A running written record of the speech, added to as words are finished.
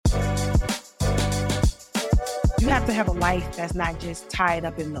You have to have a life that's not just tied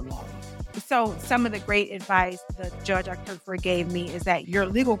up in the law. So some of the great advice the judge October gave me is that your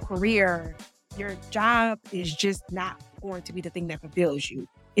legal career, your job is just not going to be the thing that fulfills you.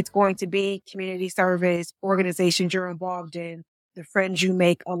 It's going to be community service, organizations you're involved in, the friends you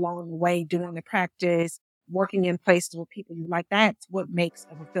make along the way doing the practice, working in places with people you like. That's what makes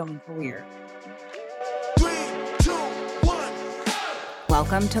a fulfilling career. 3, 2, 1.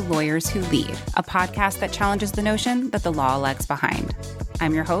 Welcome to Lawyers Who Lead, a podcast that challenges the notion that the law lags behind.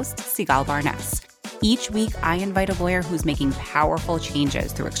 I'm your host, Sigal Barnes. Each week, I invite a lawyer who's making powerful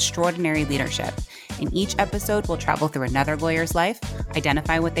changes through extraordinary leadership. In each episode, we'll travel through another lawyer's life,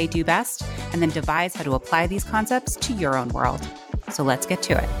 identify what they do best, and then devise how to apply these concepts to your own world. So let's get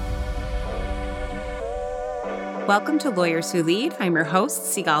to it. Welcome to Lawyers Who Lead. I'm your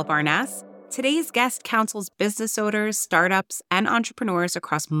host, Sigal Barnes. Today's guest counsels business owners, startups, and entrepreneurs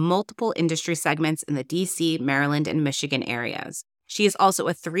across multiple industry segments in the DC, Maryland, and Michigan areas. She is also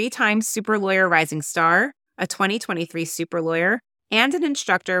a 3-time Super Lawyer Rising Star, a 2023 Super Lawyer, and an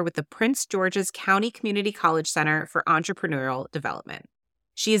instructor with the Prince George's County Community College Center for Entrepreneurial Development.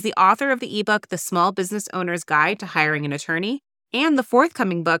 She is the author of the ebook, The Small Business Owner's Guide to Hiring an Attorney, and the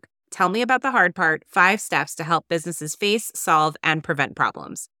forthcoming book, Tell Me About the Hard Part, 5 Steps to Help Businesses Face, Solve, and Prevent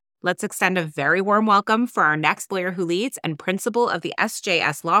Problems. Let's extend a very warm welcome for our next lawyer who leads and principal of the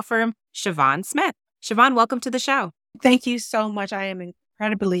SJS law firm, Shavon Smith. Shavon, welcome to the show. Thank you so much. I am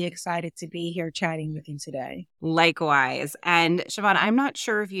incredibly excited to be here chatting with you today. Likewise. And Shavon, I'm not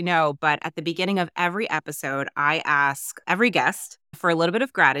sure if you know, but at the beginning of every episode, I ask every guest for a little bit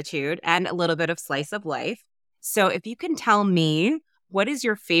of gratitude and a little bit of slice of life. So if you can tell me, what is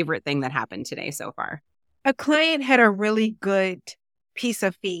your favorite thing that happened today so far? A client had a really good piece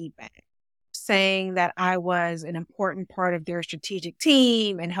of feedback saying that I was an important part of their strategic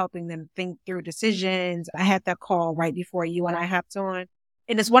team and helping them think through decisions. I had that call right before you and I hopped on.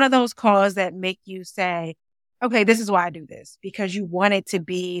 And it's one of those calls that make you say, okay, this is why I do this, because you wanted to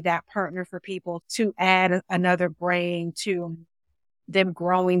be that partner for people to add another brain to them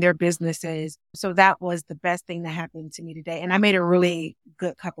growing their businesses. So that was the best thing that happened to me today. And I made a really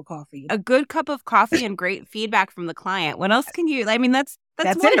good cup of coffee. A good cup of coffee and great feedback from the client. What else can you, that's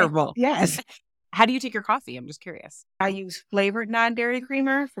wonderful. It. Yes. How do you take your coffee? I'm just curious. I use flavored non-dairy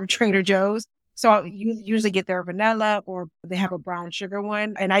creamer from Trader Joe's. So you usually get their vanilla or they have a brown sugar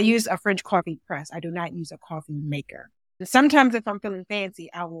one. And I use a French coffee press. I do not use a coffee maker. Sometimes if I'm feeling fancy,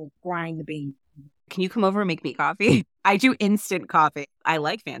 I will grind the bean. Can you come over and make me coffee? I do instant coffee. I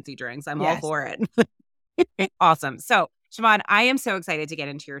like fancy drinks. I'm all for it. Awesome. So, Shavon, I am so excited to get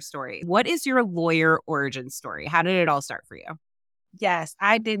into your story. What is your lawyer origin story? How did it all start for you? Yes,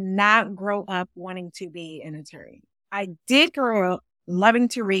 I did not grow up wanting to be an attorney. I did grow up loving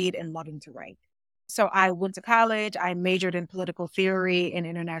to read and loving to write. So I went to college. I majored in political theory and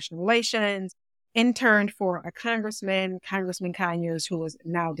international relations, interned for a Congressman Conyers, who is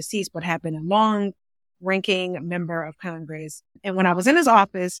now deceased, but had been a long-ranking member of Congress. And when I was in his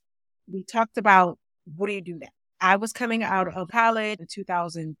office, we talked about, what do you do now? I was coming out of college in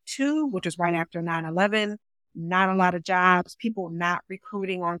 2002, which was right after 9/11. Not a lot of jobs, people not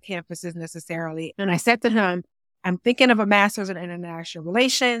recruiting on campuses necessarily. And I said to him, I'm thinking of a master's in international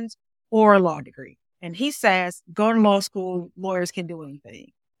relations or a law degree. And he says, go to law school, lawyers can do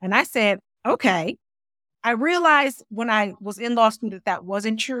anything. And I said, okay. I realized when I was in law school that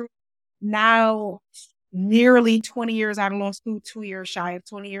wasn't true. Now, nearly 20 years out of law school, 2 years shy of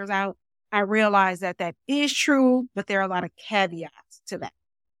 20 years out, I realized that is true, but there are a lot of caveats to that.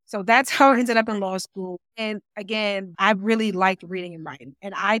 So that's how I ended up in law school. And again, I really liked reading and writing.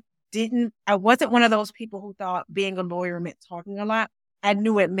 And I wasn't one of those people who thought being a lawyer meant talking a lot. I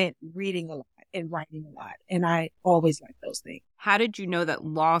knew it meant reading a lot and writing a lot. And I always liked those things. How did you know that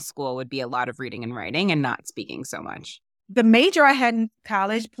law school would be a lot of reading and writing and not speaking so much? The major I had in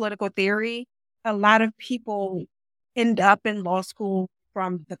college, political theory, a lot of people end up in law school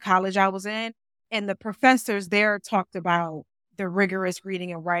from the college I was in. And the professors there talked about the rigorous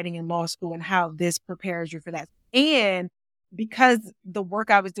reading and writing in law school and how this prepares you for that. And because the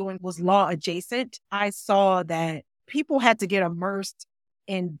work I was doing was law adjacent, I saw that people had to get immersed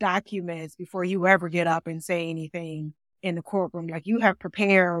in documents before you ever get up and say anything in the courtroom. Like you have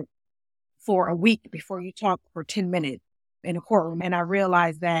prepared for a week before you talk for 10 minutes in a courtroom. And I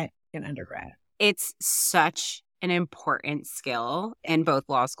realized that in undergrad. It's such an important skill in both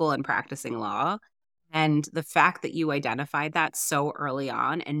law school and practicing law. And the fact that you identified that so early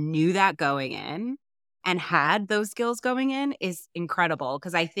on and knew that going in and had those skills going in is incredible.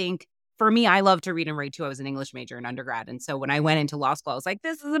 Because I think For me, I love to read and write too. I was an English major in undergrad. And so when I went into law school, I was like,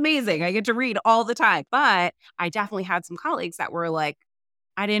 this is amazing. I get to read all the time. But I definitely had some colleagues that were like,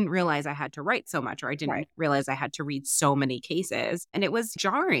 I didn't realize I had to write so much, or I didn't Right. realize I had to read so many cases. And it was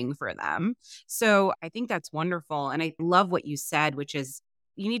jarring for them. So I think that's wonderful. And I love what you said, which is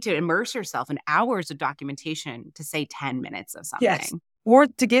you need to immerse yourself in hours of documentation to say 10 minutes of something. Yes. Or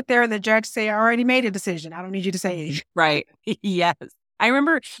to get there and the judge say, I already made a decision. I don't need you to say anything. Right. Yes. I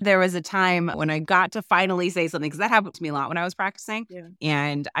remember there was a time when I got to finally say something, because that happened to me a lot when I was practicing. Yeah.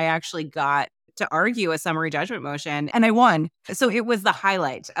 And I actually got to argue a summary judgment motion and I won. So it was the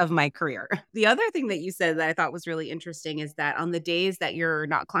highlight of my career. The other thing that you said that I thought was really interesting is that on the days that you're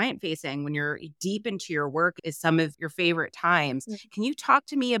not client facing, when you're deep into your work is some of your favorite times. Can you talk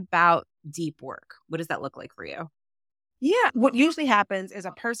to me about deep work? What does that look like for you? Yeah. What usually happens is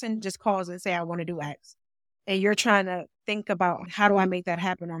a person just calls and say, I want to do X. And you're trying to think about how do I make that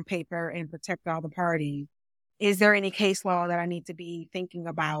happen on paper and protect all the parties? Is there any case law that I need to be thinking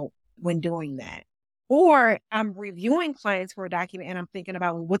about when doing that? Or I'm reviewing clients for a document and I'm thinking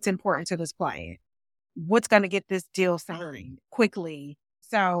about what's important to this client. What's going to get this deal signed quickly?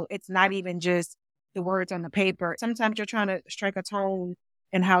 So it's not even just the words on the paper. Sometimes you're trying to strike a tone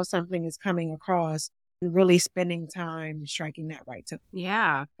in how something is coming across and really spending time striking that right tone.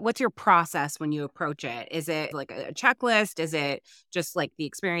 Yeah. What's your process when you approach it? Is it like a checklist? Is it just like the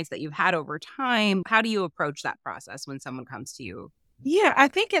experience that you've had over time? How do you approach that process when someone comes to you? Yeah, I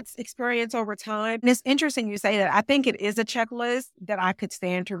think it's experience over time. And it's interesting you say that. I think it is a checklist that I could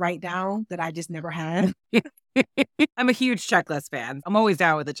stand to write down that I just never had. I'm a huge checklist fan. I'm always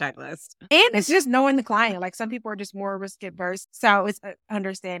down with a checklist. And it's just knowing the client. Like some people are just more risk adverse. So it's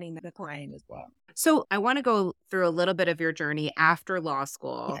understanding the client as well. So I want to go through a little bit of your journey after law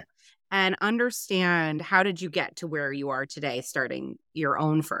school and understand how did you get to where you are today, starting your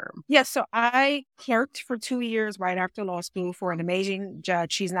own firm? Yeah, so I clerked for 2 years right after law school for an amazing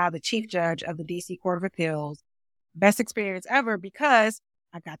judge. She's now the chief judge of the DC Court of Appeals. Best experience ever because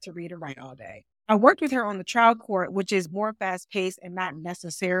I got to read and write all day. I worked with her on the trial court, which is more fast-paced and not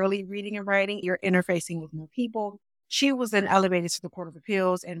necessarily reading and writing. You're interfacing with more people. She was then elevated to the Court of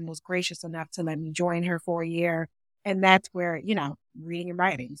Appeals and was gracious enough to let me join her for a year. And that's where, reading and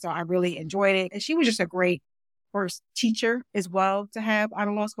writing. So I really enjoyed it. And she was just a great first teacher as well to have out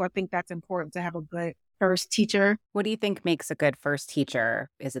of law school. I think that's important to have a good first teacher. What do you think makes a good first teacher?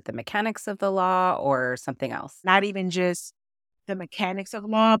 Is it the mechanics of the law or something else? Not even just the mechanics of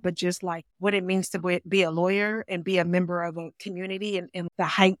law, but just like what it means to be a lawyer and be a member of a community and the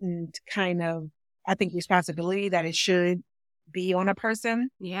heightened kind of, I think, responsibility that it should be on a person.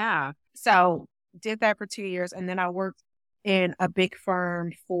 Yeah. So did that for 2 years. And then I worked in a big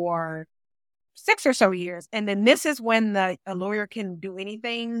firm for 6 or so years. And then this is when a lawyer can do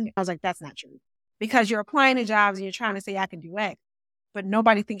anything. I was like, that's not true. Because you're applying to jobs and you're trying to say, I can do X, but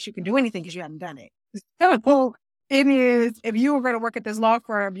nobody thinks you can do anything because you haven't done it. So it is, if you were going to work at this law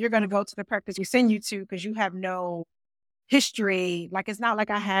firm, you're going to go to the practice we send you to because you have no history. Like, it's not like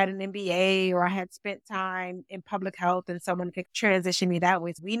I had an MBA or I had spent time in public health and someone could transition me that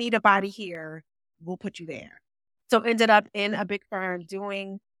way. We need a body here. We'll put you there. So ended up in a big firm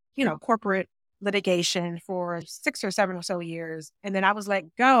doing, corporate litigation for 6 or 7 or so years. And then I was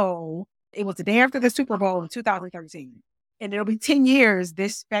let go. It was the day after the Super Bowl in 2013. And it'll be 10 years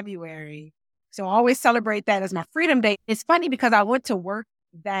this February. So I always celebrate that as my freedom day. It's funny because I went to work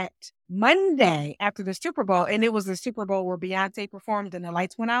that Monday after the Super Bowl, and it was the Super Bowl where Beyonce performed and the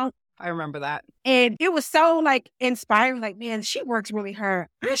lights went out. I remember that. And it was so inspiring. Like, man, she works really hard.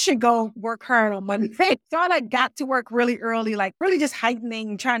 I should go work hard on Monday. So I got to work really early, really just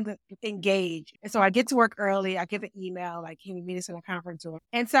heightening, trying to engage. And so I get to work early. I get an email, can we meet us in a conference room?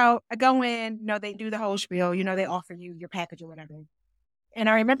 And so I go in, they do the whole spiel, they offer you your package or whatever. And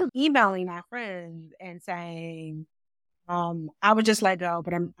I remember emailing my friends and saying, I would just let go,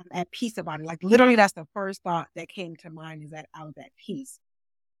 but I'm at peace about it. Literally, that's the first thought that came to mind, is that I was at peace.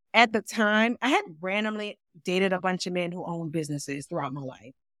 At the time, I had randomly dated a bunch of men who owned businesses throughout my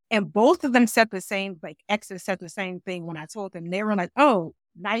life. And both of them said the same, exes said the same thing when I told them. They were like, oh,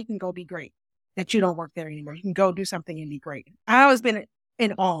 now you can go be great, that you don't work there anymore. You can go do something and be great. I always been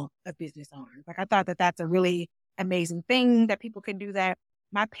in awe of business owners. I thought that that's a really amazing thing that people can do that.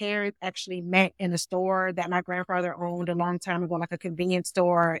 My parents actually met in a store that my grandfather owned a long time ago, a convenience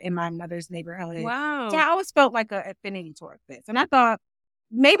store in my mother's neighborhood. Wow. So I always felt like an affinity toward this. And I thought,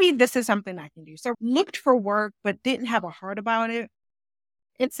 maybe this is something I can do. So looked for work, but didn't have a heart about it.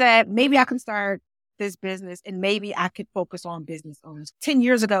 It said, maybe I can start this business and maybe I could focus on business owners. 10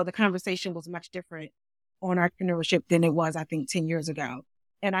 years ago, the conversation was much different on entrepreneurship than it was, I think, 10 years ago.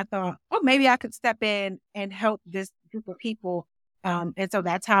 And I thought, maybe I could step in and help this group of people. And so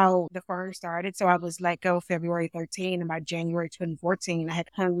that's how the firm started. So I was let go February 13, and by January 2014, I had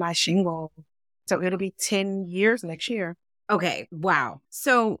hung my shingle. So it'll be 10 years next year. Okay. Wow.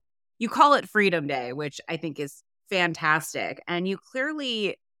 So you call it Freedom Day, which I think is fantastic. And you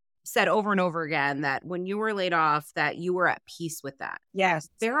clearly said over and over again that when you were laid off, that you were at peace with that. Yes.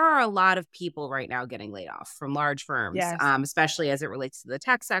 There are a lot of people right now getting laid off from large firms, Yes. especially as it relates to the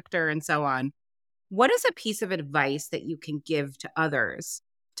tech sector and so on. What is a piece of advice that you can give to others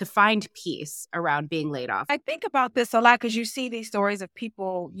to find peace around being laid off? I think about this a lot because you see these stories of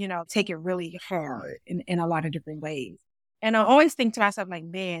people, take it really hard in a lot of different ways. And I always think to myself, like,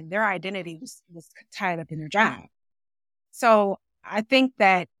 man, their identity was tied up in their job. So I think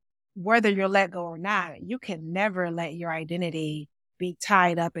that whether you're let go or not, you can never let your identity be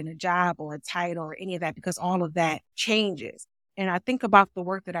tied up in a job or a title or any of that, because all of that changes. And I think about the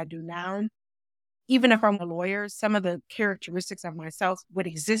work that I do now. Even if I'm a lawyer, some of the characteristics of myself would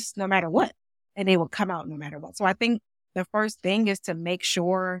exist no matter what, and they will come out no matter what. So I think the first thing is to make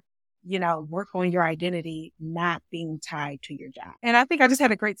sure, work on your identity not being tied to your job. And I think I just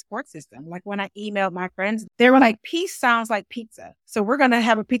had a great support system. Like when I emailed my friends, they were like, peace sounds like pizza. So we're going to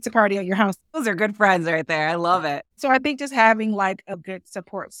have a pizza party at your house. Those are good friends right there. I love it. So I think just having like a good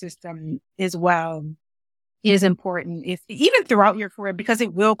support system as well is important, if even throughout your career, because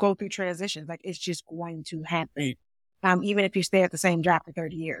it will go through transitions. Like it's just going to happen. Even if you stay at the same job for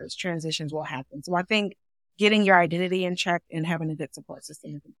 30 years, transitions will happen. So I think getting your identity in check and having a good support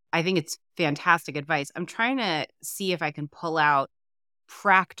system. I think it's fantastic advice. I'm trying to see if I can pull out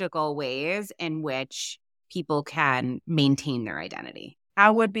practical ways in which people can maintain their identity. I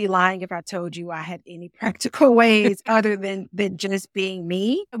would be lying if I told you I had any practical ways other than just being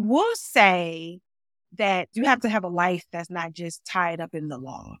me. I will say that you have to have a life that's not just tied up in the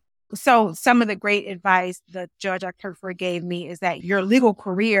law. So some of the great advice the judge I clerked for gave me is that your legal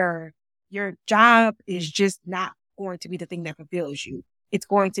career, your job is just not going to be the thing that fulfills you. It's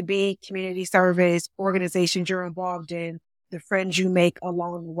going to be community service, organizations you're involved in, the friends you make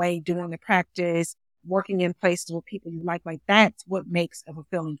along the way doing the practice, working in places with people you like that's what makes a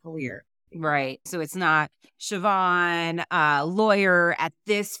fulfilling career. Right. So it's not Shavon, lawyer at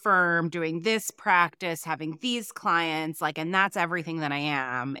this firm, doing this practice, having these clients, and that's everything that I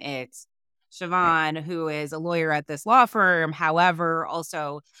am. It's Shavon, who is a lawyer at this law firm, however,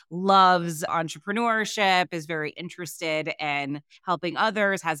 also loves entrepreneurship, is very interested in helping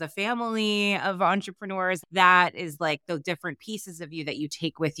others, has a family of entrepreneurs. That is like the different pieces of you that you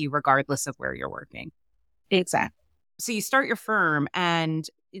take with you regardless of where you're working. Exactly. So you start your firm and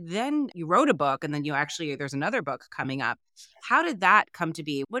then you wrote a book, and then there's another book coming up. How did that come to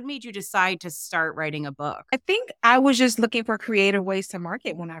be? What made you decide to start writing a book? I think I was just looking for creative ways to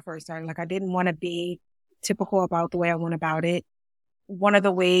market when I first started. Like I didn't want to be typical about the way I went about it. One of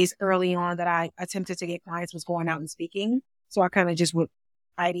the ways early on that I attempted to get clients was going out and speaking. So I kind of just would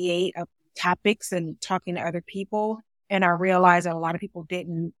ideate topics and talking to other people. And I realized that a lot of people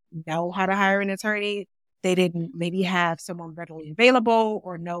didn't know how to hire an attorney. They didn't maybe have someone readily available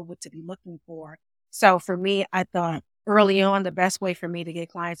or know what to be looking for. So for me, I thought early on, the best way for me to get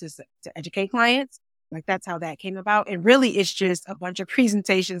clients is to educate clients. Like that's how that came about. And really, it's just a bunch of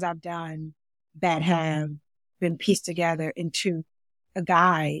presentations I've done that have been pieced together into a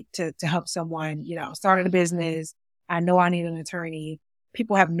guide to help someone, start a business. I know I need an attorney.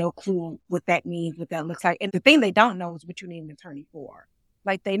 People have no clue what that means, what that looks like. And the thing they don't know is what you need an attorney for.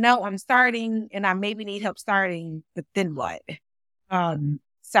 Like they know I'm starting and I maybe need help starting, but then what?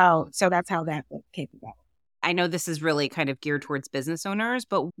 So that's how that book came about. I know this is really kind of geared towards business owners,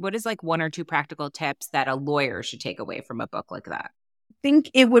 but what is like one or two practical tips that a lawyer should take away from a book like that? I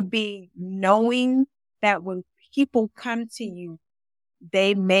think it would be knowing that when people come to you,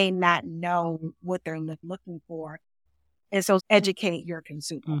 they may not know what they're looking for. And so educate your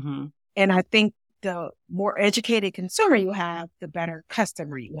consumer. Mm-hmm. And I think the more educated consumer you have, the better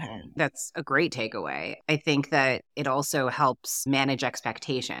customer you have. That's a great takeaway. I think that it also helps manage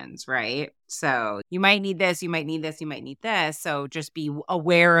expectations, right? So you might need this, you might need this, you might need this. So just be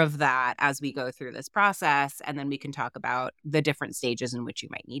aware of that as we go through this process. And then we can talk about the different stages in which you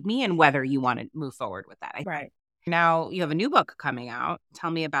might need me and whether you want to move forward with that. Right. Now you have a new book coming out. Tell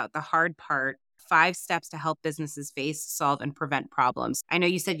me about the hard part. 5 steps to help businesses face, solve, and prevent problems. I know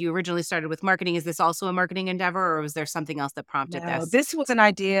you said you originally started with marketing. Is this also a marketing endeavor, or was there something else that prompted No, this? this was an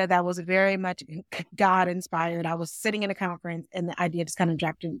idea that was very much God inspired. I was sitting in a conference and the idea just kind of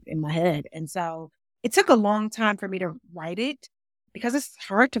dropped in my head. And so it took a long time for me to write it because it's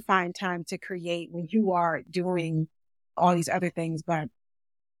hard to find time to create when you are doing all these other things. But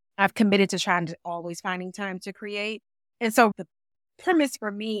I've committed to trying to always finding time to create. And so the premise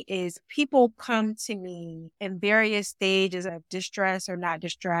for me is people come to me in various stages of distress or not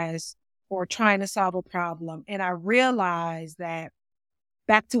distress or trying to solve a problem. And I realize that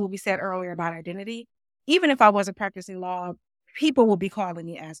back to what we said earlier about identity, even if I wasn't practicing law, people will be calling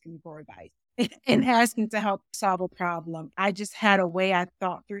me asking me for advice and asking to help solve a problem. I just had a way I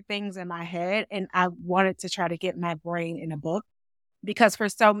thought through things in my head, and I wanted to try to get my brain in a book because for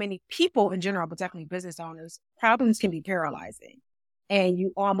so many people in general, but definitely business owners, problems can be paralyzing and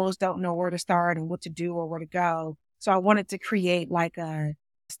you almost don't know where to start and what to do or where to go. So I wanted to create like a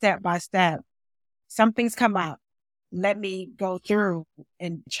step by step. Some things come up. Let me go through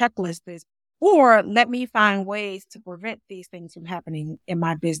and checklist this, or let me find ways to prevent these things from happening in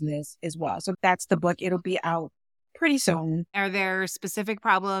my business as well. So that's the book. It'll be out pretty soon. Are there specific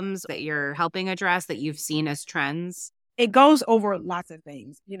problems that you're helping address that you've seen as trends? It goes over lots of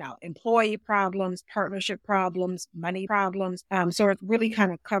things, employee problems, partnership problems, money problems. So it really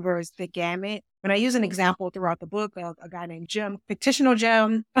kind of covers the gamut. When I use an example throughout the book of a guy named Jim, fictional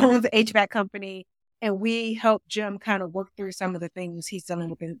Jim, owns the HVAC company, and we help Jim kind of work through some of the things he's dealing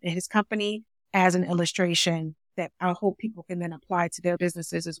with in his company as an illustration that I hope people can then apply to their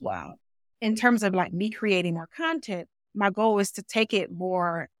businesses as well. In terms of like me creating more content, my goal is to take it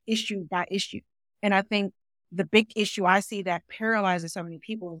more issue by issue. And I think the big issue I see that paralyzes so many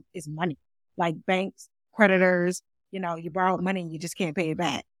people is money, like banks, creditors, you borrow money and you just can't pay it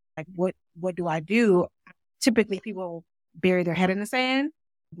back. Like, what do I do? Typically people bury their head in the sand,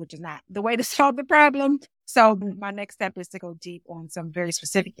 which is not the way to solve the problem. So my next step is to go deep on some very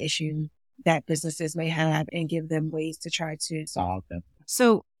specific issues that businesses may have and give them ways to try to solve them.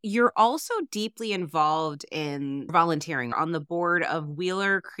 So you're also deeply involved in volunteering on the board of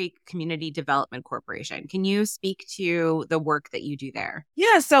Wheeler Creek Community Development Corporation. Can you speak to the work that you do there?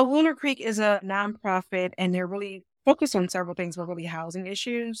 Yeah, so Wheeler Creek is a nonprofit and they're really focused on several things, but really housing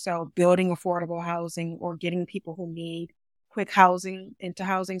issues. So building affordable housing or getting people who need quick housing into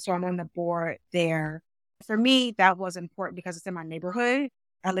housing. So I'm on the board there. For me, that was important because it's in my neighborhood.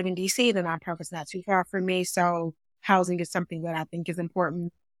 I live in DC. The nonprofit's not too far from me. So housing is something that I think is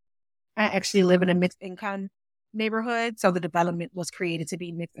important. I actually live in a mixed income neighborhood. So the development was created to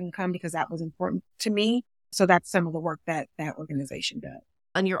be mixed income because that was important to me. So that's some of the work that that organization does.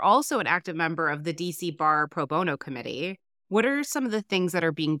 And you're also an active member of the DC Bar Pro Bono Committee. What are some of the things that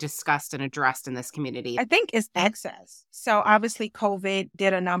are being discussed and addressed in this community? I think it's access. So obviously COVID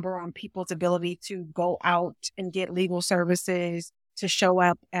did a number on people's ability to go out and get legal services, to show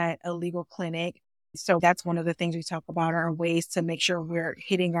up at a legal clinic. So that's one of the things we talk about are ways to make sure we're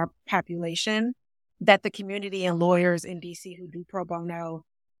hitting our population, that the community and lawyers in DC who do pro bono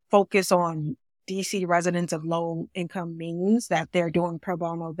focus on DC residents of low income means, that they're doing pro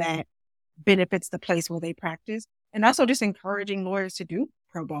bono that benefits the place where they practice. And also just encouraging lawyers to do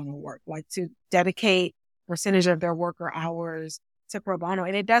pro bono work, like to dedicate percentage of their work or hours to pro bono.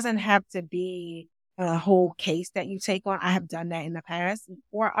 And it doesn't have to be a whole case that you take on. I have done that in the past,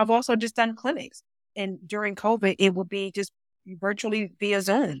 or I've also just done clinics. And during COVID, it would be just virtually via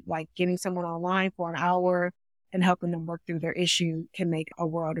Zoom, like getting someone online for an hour and helping them work through their issue can make a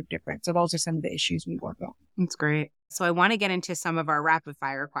world of difference. So those are some of the issues we work on. That's great. So I want to get into some of our rapid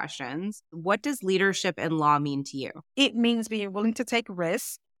fire questions. What does leadership in law mean to you? It means being willing to take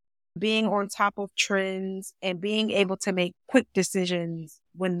risks, being on top of trends, and being able to make quick decisions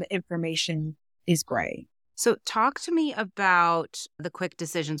when the information is gray. So talk to me about the quick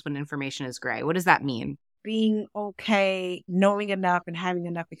decisions when information is gray. What does that mean? Being okay, knowing enough and having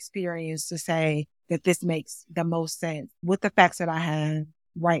enough experience to say that this makes the most sense with the facts that I have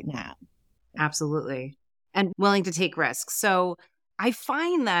right now. Absolutely. And willing to take risks. So I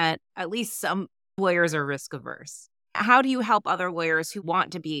find that at least some lawyers are risk averse. How do you help other lawyers who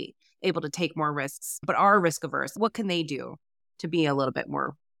want to be able to take more risks but are risk averse? What can they do to be a little bit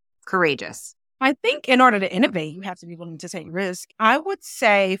more courageous? I think in order to innovate, you have to be willing to take risk. I would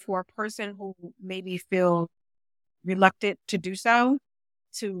say for a person who maybe feel reluctant to do so,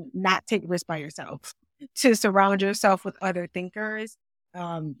 to not take risk by yourself, to surround yourself with other thinkers,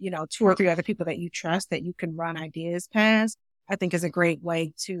 2 or 3 other people that you trust that you can run ideas past, I think is a great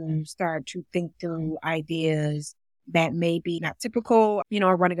way to start to think through ideas that may be not typical,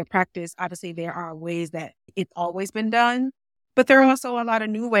 running a practice. Obviously, there are ways that it's always been done. But there are also a lot of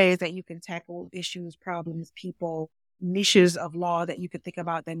new ways that you can tackle issues, problems, people, niches of law that you could think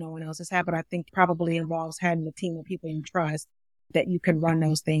about that no one else has had. But I think probably involves having a team of people you trust that you can run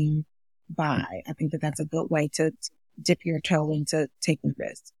those things by. I think that that's a good way to dip your toe into taking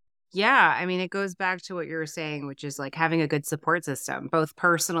risks. Yeah. I mean, it goes back to what you were saying, which is like having a good support system, both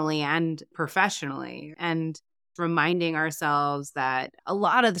personally and professionally, and reminding ourselves that a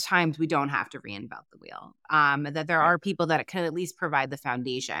lot of the times we don't have to reinvent the wheel, that there are people that can at least provide the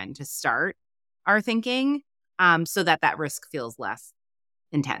foundation to start our thinking, so that that risk feels less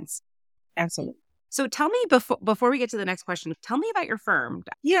intense. Absolutely. So tell me before we get to the next question, tell me about your firm.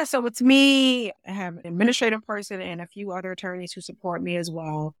 Yeah, so it's me. I have an administrative person and a few other attorneys who support me as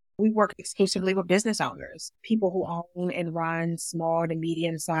well. We work exclusively with business owners, people who own and run small to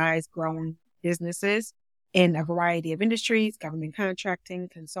medium-sized growing businesses in a variety of industries, government contracting,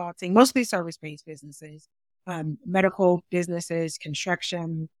 consulting, mostly service-based businesses, medical businesses,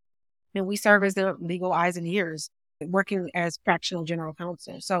 construction. And we serve as their legal eyes and ears, working as fractional general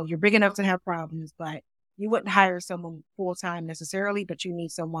counsel. So you're big enough to have problems, but you wouldn't hire someone full time necessarily, but you need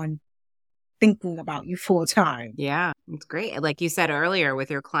someone thinking about you full time. Yeah, it's great. Like you said earlier with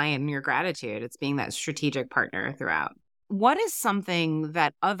your client and your gratitude, it's being that strategic partner throughout. What is something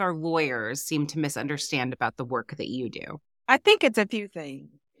that other lawyers seem to misunderstand about the work that you do? I think it's a few things.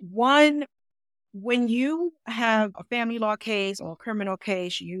 One, when you have a family law case or a criminal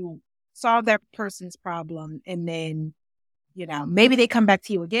case, you solve that person's problem and then, maybe they come back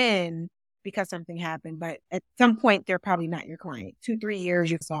to you again because something happened, but at some point they're probably not your client. 2-3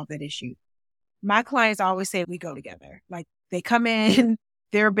 years, you solve that issue. My clients always say we go together. Like they come in,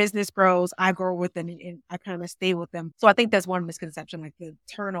 they're business bros. I grow with them and I kind of stay with them. So I think that's one misconception. Like the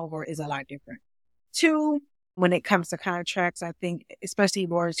turnover is a lot different. Two, when it comes to contracts, I think especially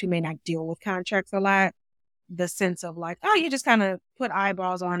lawyers who may not deal with contracts a lot, the sense of like, oh, you just kind of put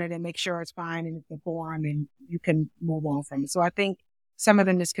eyeballs on it and make sure it's fine and it's the form and you can move on from it. So I think some of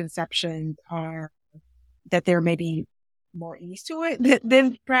the misconceptions are that there may be more ease to it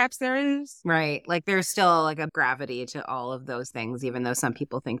than perhaps there is. Right. Like there's still like a gravity to all of those things, even though some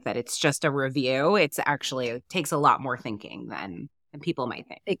people think that it's just a review. It's actually, it takes a lot more thinking than people might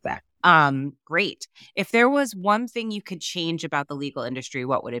think. Exactly. Great. If there was one thing you could change about the legal industry,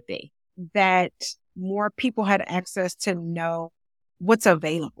 what would it be? That more people had access to know what's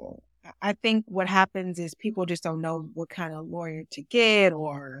available. I think what happens is people just don't know what kind of lawyer to get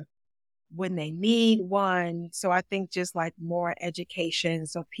or when they need one. So I think just like more education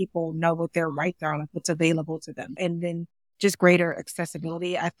so people know what their rights are, like what's available to them. And then just greater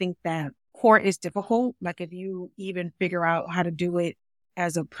accessibility. I think that court is difficult. Like if you even figure out how to do it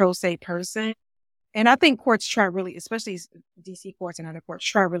as a pro se person. And I think courts try really, especially DC courts and other courts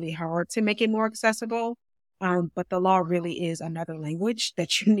try really hard to make it more accessible. But the law really is another language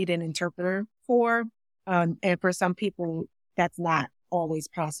that you need an interpreter for. And for some people, that's not always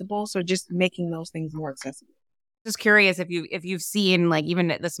possible. So just making those things more accessible. Just curious if you've seen like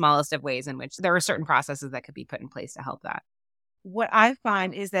even the smallest of ways in which there are certain processes that could be put in place to help that. What I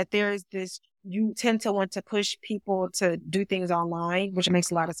find is that there's this, you tend to want to push people to do things online, which makes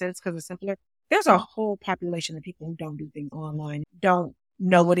a lot of sense because it's simpler. There's a whole population of people who don't do things online, don't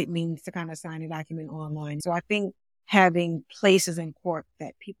know what it means to kind of sign a document online. So I think having places in court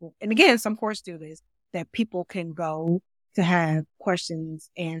that people, and again, some courts do this, that people can go to have questions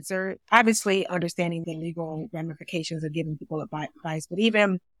answered. Obviously, understanding the legal ramifications of giving people advice, but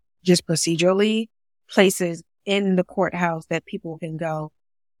even just procedurally, places in the courthouse that people can go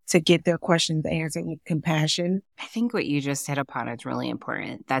to get their questions answered with compassion. I think what you just hit upon is really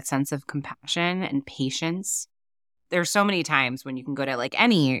important. That sense of compassion and patience. There's so many times when you can go to like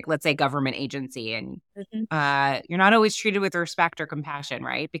any, let's say, government agency and you're not always treated with respect or compassion,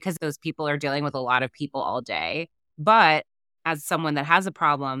 right? Because those people are dealing with a lot of people all day. But as someone that has a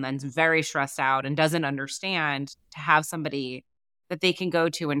problem and is very stressed out and doesn't understand, to have somebody that they can go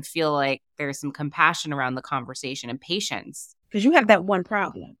to and feel like there's some compassion around the conversation and patience. Because you have that one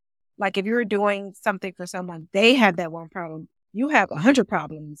problem. Like if you're doing something for someone, they have that one problem. You have 100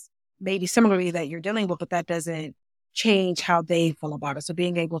 problems, maybe similarly that you're dealing with, but that doesn't change how they feel about it. So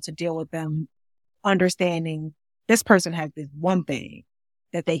being able to deal with them, understanding this person has this one thing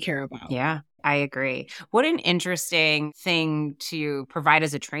that they care about. Yeah, I agree. What an interesting thing to provide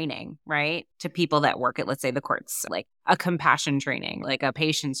as a training, right? To people that work at, let's say, the courts, like a compassion training, like a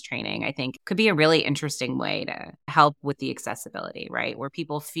patience training, I think could be a really interesting way to help with the accessibility, right? Where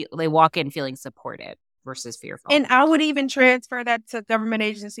people feel they walk in feeling supported versus fearful. And I would even transfer that to government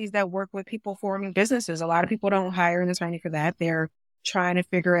agencies that work with people forming businesses. A lot of people don't hire an attorney for that. They're trying to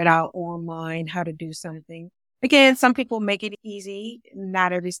figure it out online, how to do something. Again, some people make it easy,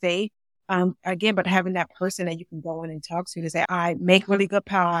 not every state. Again, but having that person that you can go in and talk to say, I make really good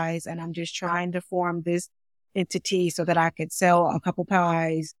pies and I'm just trying to form this entity so that I could sell a couple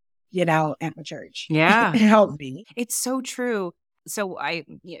pies, at my church. Yeah. Help me. It's so true. So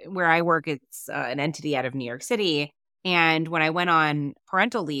where I work, it's an entity out of New York City. And when I went on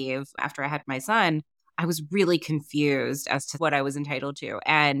parental leave after I had my son, I was really confused as to what I was entitled to.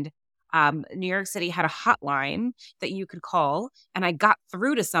 And New York City had a hotline that you could call, and I got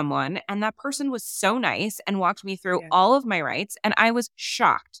through to someone, and that person was so nice and walked me through Yeah. all of my rights. And I was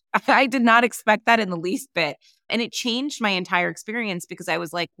shocked. I did not expect that in the least bit. And it changed my entire experience because I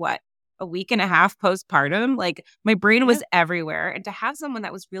was like, what? A week and a half postpartum, like my brain was everywhere. And to have someone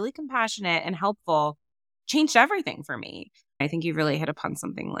that was really compassionate and helpful changed everything for me. I think you really hit upon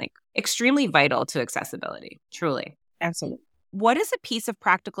something like extremely vital to accessibility, truly. Absolutely. What is a piece of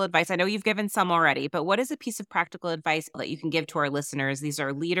practical advice? I know you've given some already, but what is a piece of practical advice that you can give to our listeners? These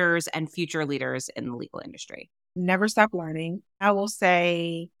are leaders and future leaders in the legal industry. Never stop learning. I will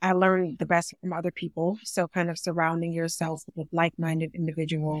say I learned the best from other people. So kind of surrounding yourself with like-minded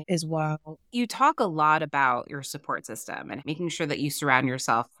individuals as well. You talk a lot about your support system and making sure that you surround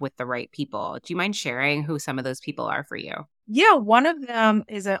yourself with the right people. Do you mind sharing who some of those people are for you? Yeah, one of them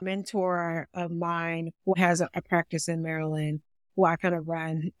is a mentor of mine who has a practice in Maryland who I kind of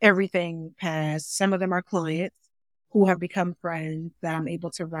run everything past. Some of them are clients who have become friends that I'm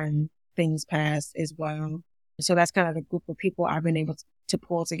able to run things past as well. So that's kind of the group of people I've been able to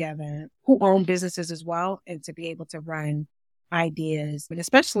pull together who own businesses as well and to be able to run ideas, but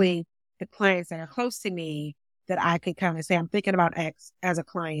especially the clients that are close to me that I could kind of say, I'm thinking about X as a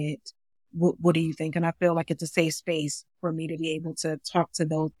client. What do you think? And I feel like it's a safe space for me to be able to talk to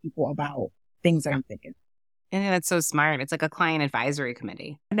those people about things that I'm thinking. And that's so smart. It's like a client advisory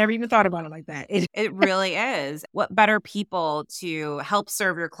committee. I never even thought about it like that. It really is. What better people to help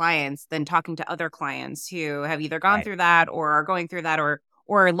serve your clients than talking to other clients who have either gone through that or are going through that or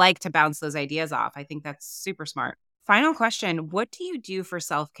like to bounce those ideas off. I think that's super smart. Final question. What do you do for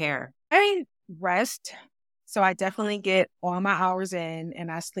self-care? I rest. So I definitely get all my hours in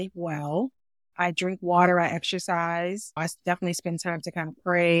and I sleep well. I drink water, I exercise. I definitely spend time to kind of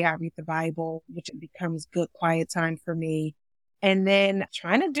pray. I read the Bible, which becomes good quiet time for me. And then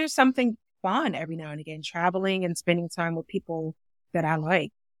trying to do something fun every now and again, traveling and spending time with people that I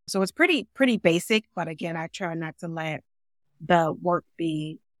like. So it's pretty basic. But again, I try not to let the work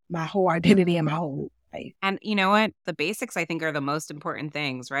be my whole identity and my whole life. And you know what? The basics, I think, are the most important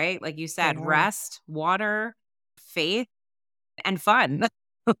things, right? Like you said, Yeah. rest, water, faith, and fun.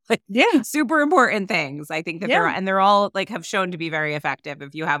 Like, Yeah. super important things. I think that they're all like have shown to be very effective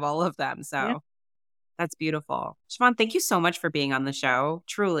if you have all of them. So that's beautiful. Shavon, thank you so much for being on the show.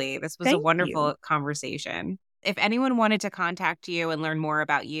 Truly, this was a Thank wonderful you. conversation. If anyone wanted to contact you and learn more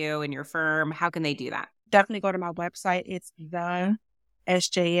about you and your firm, how can they do that? Definitely go to my website. It's the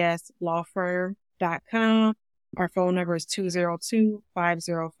sjslawfirm.com. Our phone number is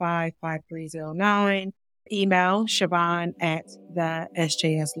 202-505-5309. Email Shavon at the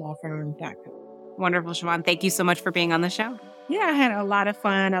sjslawfirm.com. Wonderful, Shavon. Thank you so much for being on the show. Yeah, I had a lot of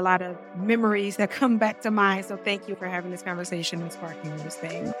fun, a lot of memories that come back to mind. So thank you for having this conversation and sparking those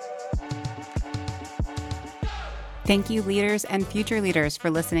things. Thank you, leaders and future leaders,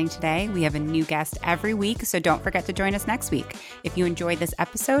 for listening today. We have a new guest every week, so don't forget to join us next week. If you enjoyed this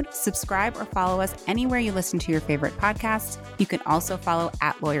episode, subscribe or follow us anywhere you listen to your favorite podcasts. You can also follow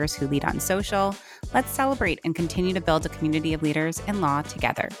 @Lawyers Who Lead on social. Let's celebrate and continue to build a community of leaders in law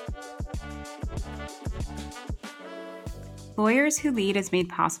together. Lawyers Who Lead is made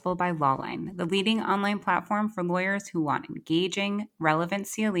possible by Lawline, the leading online platform for lawyers who want engaging, relevant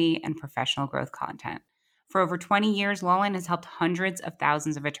CLE and professional growth content. For over 20 years, Lawline has helped hundreds of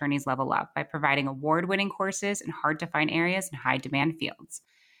thousands of attorneys level up by providing award-winning courses in hard-to-find areas and high-demand fields.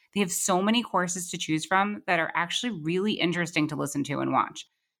 They have so many courses to choose from that are actually really interesting to listen to and watch.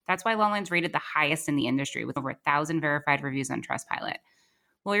 That's why Lawline's rated the highest in the industry with over 1,000 verified reviews on Trustpilot.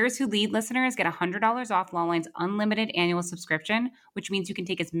 Lawyers Who Lead listeners get $100 off Lawline's unlimited annual subscription, which means you can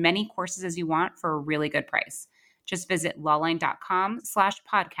take as many courses as you want for a really good price. Just visit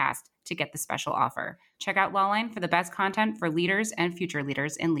lawline.com/podcast to get the special offer. Check out Lawline for the best content for leaders and future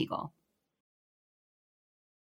leaders in legal.